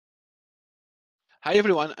Hi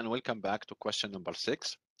everyone, and welcome back to question number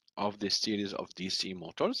 6 of this series of DC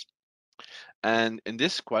motors. And in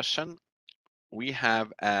this question, we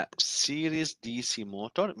have a series DC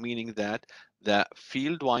motor, meaning that the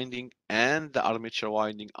field winding and the armature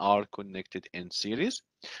winding are connected in series.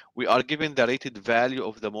 We are given the rated value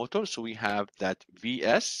of the motor, so we have that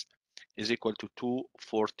Vs is equal to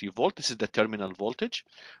 240 volt. This is the terminal voltage.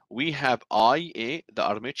 We have Ia, the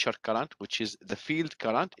armature current, which is the field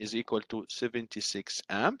current, is equal to 76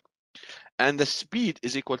 amp, and the speed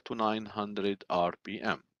is equal to 900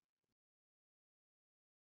 RPM.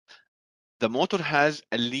 The motor has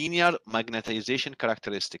a linear magnetization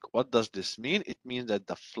characteristic. What does this mean? It means that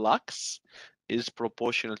the flux is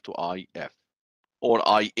proportional to IF or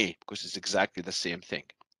IA because it's exactly the same thing.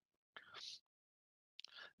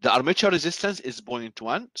 The armature resistance is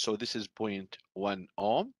 0.1, so this is 0.1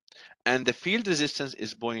 ohm, and the field resistance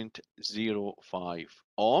is 0.05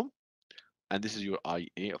 ohm, and this is your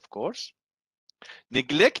IA, of course.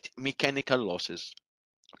 Neglect mechanical losses.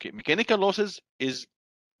 Okay, mechanical losses is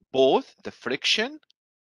both the friction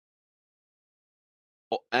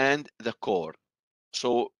and the core.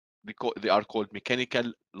 So they are called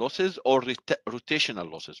mechanical losses or rotational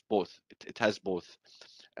losses, both. It has both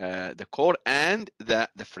the core and the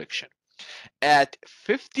friction. At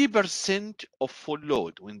 50% of full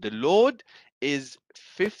load, when the load is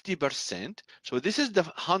 50%, so this is the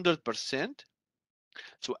 100%.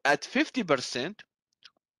 So at 50%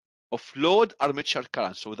 of load armature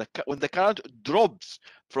current, so when the current drops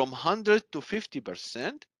from 100 to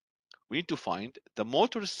 50%, we need to find the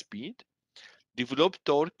motor speed, developed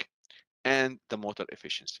torque, and the motor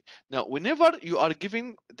efficiency. Now, whenever you are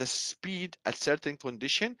giving the speed at certain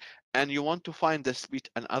condition and you want to find the speed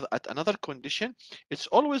at another condition, it's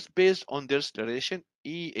always based on this relation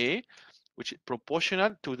EA, which is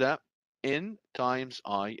proportional to the N times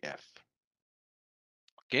IF.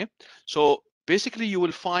 Okay, so basically you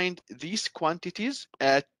will find these quantities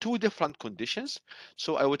at two different conditions.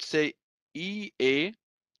 So I would say EA2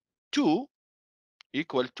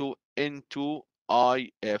 equal to N2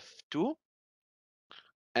 IF2,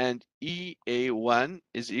 and EA1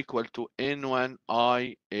 is equal to N1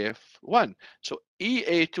 IF1. So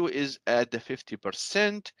EA2 is at the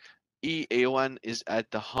 50%, EA1 is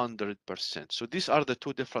at the 100%. So these are the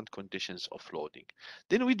two different conditions of loading.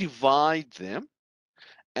 Then we divide them,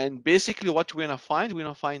 and basically what we're gonna find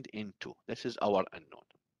N2. This is our unknown.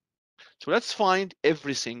 So let's find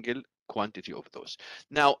every single quantity of those.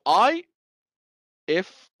 Now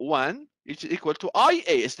F1 is equal to IA.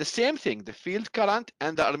 It's the same thing. The field current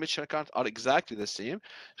and the armature current are exactly the same.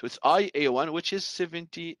 So it's IA1, which is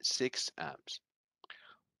 76 amps.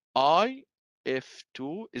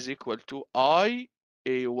 IF2 is equal to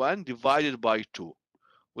IA1 divided by 2,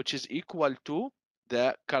 which is equal to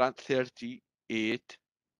the current 38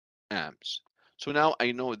 amps. So now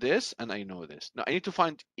I know this and I know this. Now I need to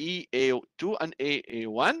find EA2 and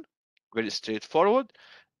AA1. Very straightforward.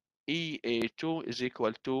 EA2 is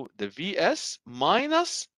equal to the VS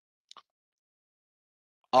minus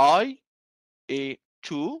IA2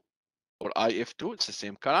 or IF2, it's the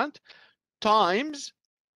same current, times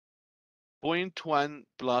 0.1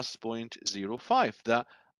 plus 0.05, the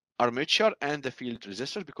armature and the field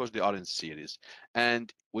resistor, because they are in series.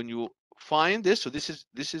 And when you find this, so this is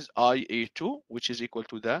IA2, which is equal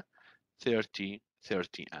to the 30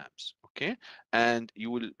 amps. Okay, and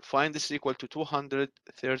you will find this equal to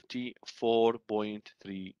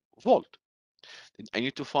 234.3 volt. Then I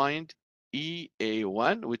need to find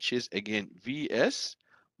EA1, which is again VS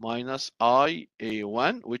minus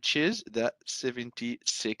IA1, which is the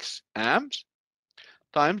 76 amps,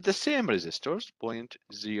 times the same resistors,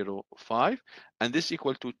 0.05, and this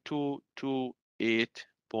equal to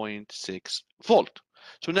 228.6 volt.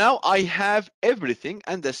 So now I have everything,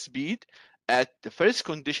 and the speed at the first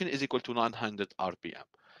condition is equal to 900 RPM.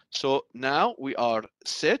 So now we are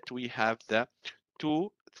set. We have the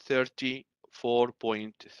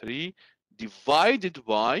 234.3 divided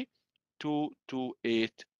by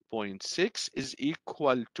 228.6 is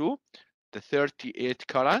equal to the 38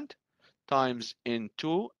 current times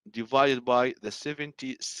N2 divided by the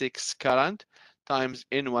 76 current times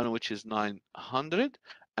N1, which is 900.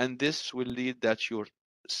 And this will lead that your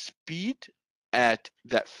speed at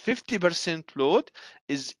that 50% load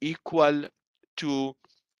is equal to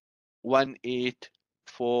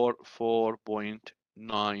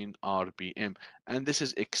 1844.9 RPM. And this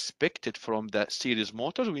is expected from the series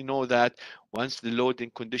motors. We know that once the loading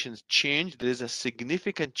conditions change, there is a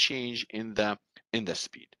significant change in the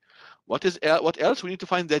speed. What else? We need to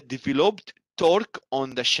find the developed torque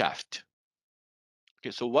on the shaft.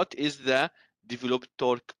 Okay, so what is the developed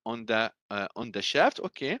torque on the shaft.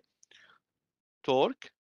 Okay,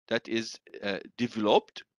 torque that is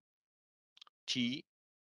developed, T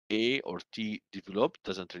A or T developed,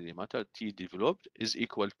 doesn't really matter. T developed is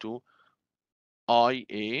equal to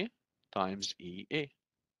IA times EA.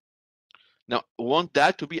 Now, we want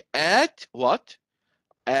that to be at what?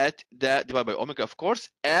 At the divided by omega, of course,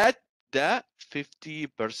 at the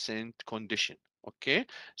 50% condition. Okay,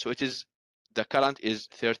 so it is, the current is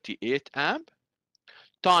 38 amp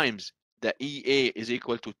times the EA is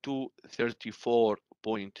equal to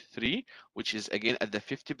 234.3, which is again at the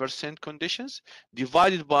 50% conditions,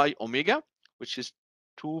 divided by omega, which is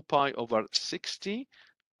 2 pi over 60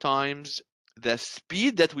 times the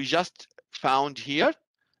speed that we just found here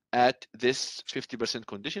at this 50%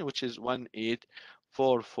 condition, which is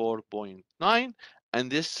 1844.9. And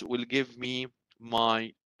this will give me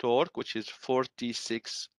my torque, which is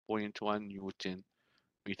 46.1 Newton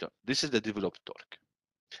meter. This is the developed torque.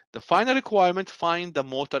 The final requirement, find the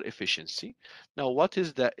motor efficiency. Now, what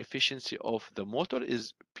is the efficiency of the motor?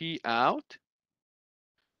 Is P out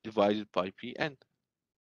divided by Pn.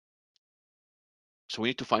 So we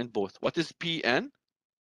need to find both. What is Pn?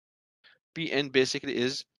 Pn basically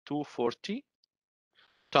is 240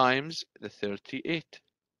 times the 38.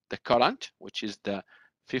 The current, which is the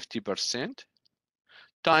 50%,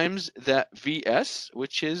 times the Vs,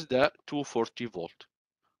 which is the 240 volt.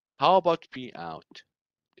 How about P out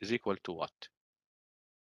is equal to what?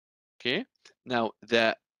 Okay, now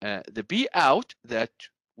the B out that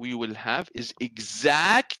we will have is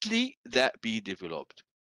exactly that B developed.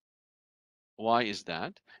 Why is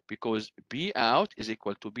that? Because B out is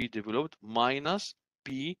equal to B developed minus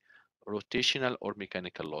B rotational or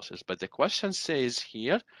mechanical losses. But the question says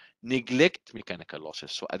here, neglect mechanical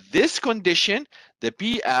losses. So at this condition, the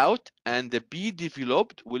B out and the B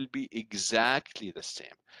developed will be exactly the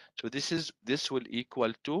same. So this will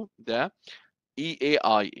equal to the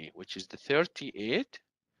EAIE, which is the 38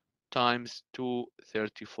 times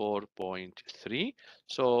 234.3.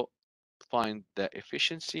 So find the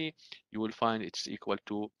efficiency. You will find it's equal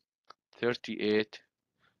to 38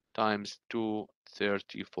 times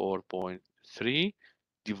 234.3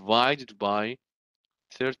 divided by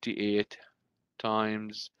 38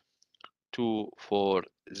 times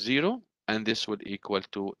 240, and this would equal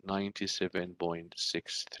to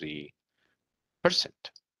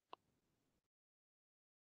 97.63%.